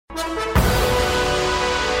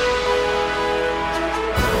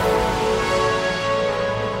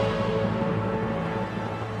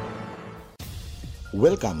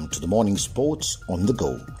Welcome to the Morning Sports on the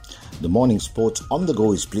Go. The Morning Sports on the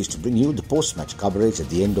Go is pleased to bring you the post-match coverage at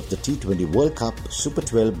the end of the T20 World Cup Super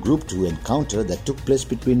 12 Group 2 encounter that took place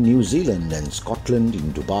between New Zealand and Scotland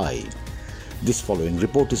in Dubai. This following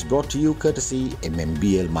report is brought to you courtesy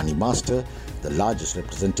MMBL Money Master, the largest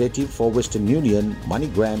representative for Western Union,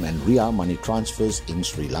 MoneyGram and Ria money transfers in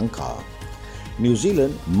Sri Lanka. New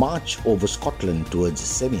Zealand march over Scotland towards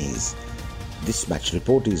semis. This match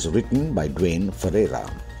report is written by Dwayne Ferreira.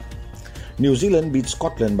 New Zealand beat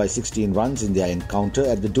Scotland by 16 runs in their encounter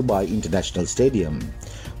at the Dubai International Stadium.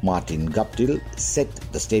 Martin Guptill set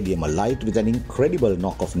the stadium alight with an incredible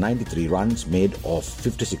knock of 93 runs made of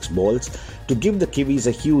 56 balls to give the Kiwis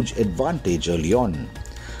a huge advantage early on.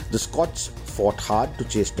 The Scots fought hard to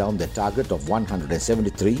chase down their target of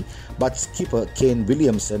 173, but skipper Kane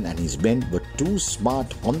Williamson and his men were too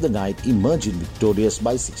smart on the night, emerging victorious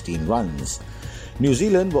by 16 runs. New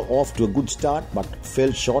Zealand were off to a good start but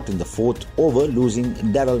fell short in the fourth over, losing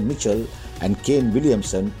Daryl Mitchell and Kane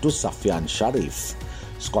Williamson to Safyan Sharif.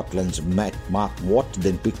 Scotland's Mark Watt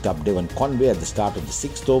then picked up Devon Conway at the start of the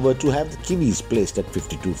sixth over to have the Kiwis placed at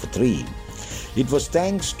 52 for 3. It was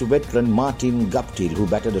thanks to veteran Martin Guptill, who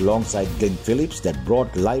batted alongside Glenn Phillips, that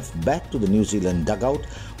brought life back to the New Zealand dugout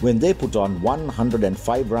when they put on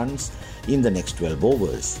 105 runs in the next 12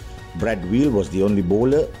 overs. Brad Wheel was the only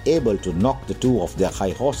bowler able to knock the two of their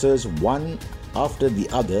high horses one after the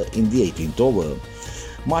other in the 18th over.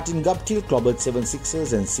 Martin Guptill clobbered 7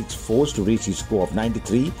 sixes and 6 fours to reach his score of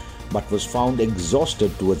 93, but was found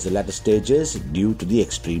exhausted towards the latter stages due to the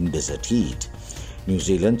extreme desert heat. New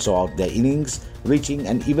Zealand saw out their innings, reaching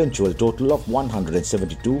an eventual total of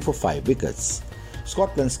 172 for 5 wickets.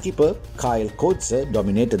 Scotland skipper Kyle Coetzer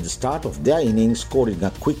dominated the start of their innings, scoring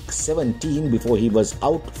a quick 17 before he was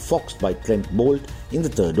outfoxed by Trent Boult in the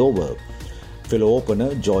third over. Fellow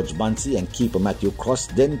opener George Munsey and keeper Matthew Cross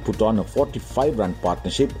then put on a 45-run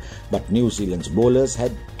partnership, but New Zealand's bowlers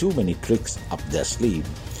had too many tricks up their sleeve.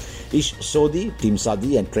 Ish Sodhi, Tim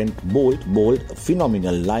Southee and Trent Boult bowled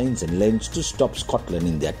phenomenal lines and lengths to stop Scotland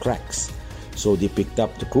in their tracks. Sodhi picked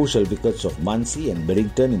up the crucial wickets of Munsey and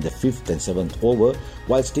Berrington in the 5th and 7th over,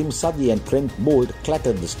 whilst Tim Southee and Trent Boult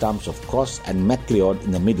clattered the stumps of Cross and McLeod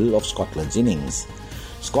in the middle of Scotland's innings.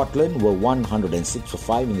 Scotland were 106 for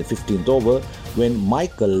 5 in the 15th over when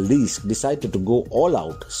Michael Leask decided to go all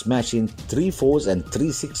out, smashing 3 fours and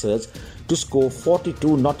 3 sixers to score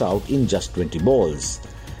 42 not out in just 20 balls.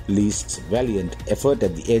 Leask's valiant effort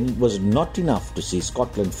at the end was not enough to see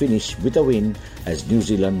Scotland finish with a win, as New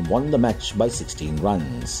Zealand won the match by 16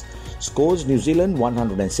 runs. Scores: New Zealand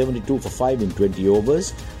 172 for 5 in 20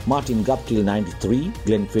 overs, Martin Guptill 93,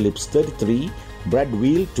 Glenn Phillips 33, Brad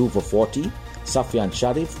Wheel 2 for 40, Safyan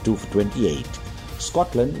Sharif 2 for 28.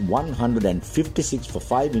 Scotland 156 for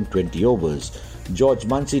 5 in 20 overs, George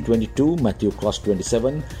Munsey 22, Matthew Cross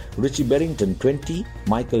 27, Richie Berrington 20,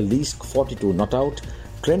 Michael Leask 42 not out,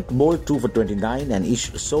 Trent Boult 2 for 29 and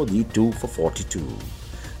Ish Sodhi 2 for 42.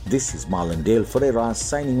 This is Marlon Dale Ferreira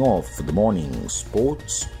signing off for the Morning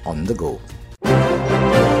Sports on the Go.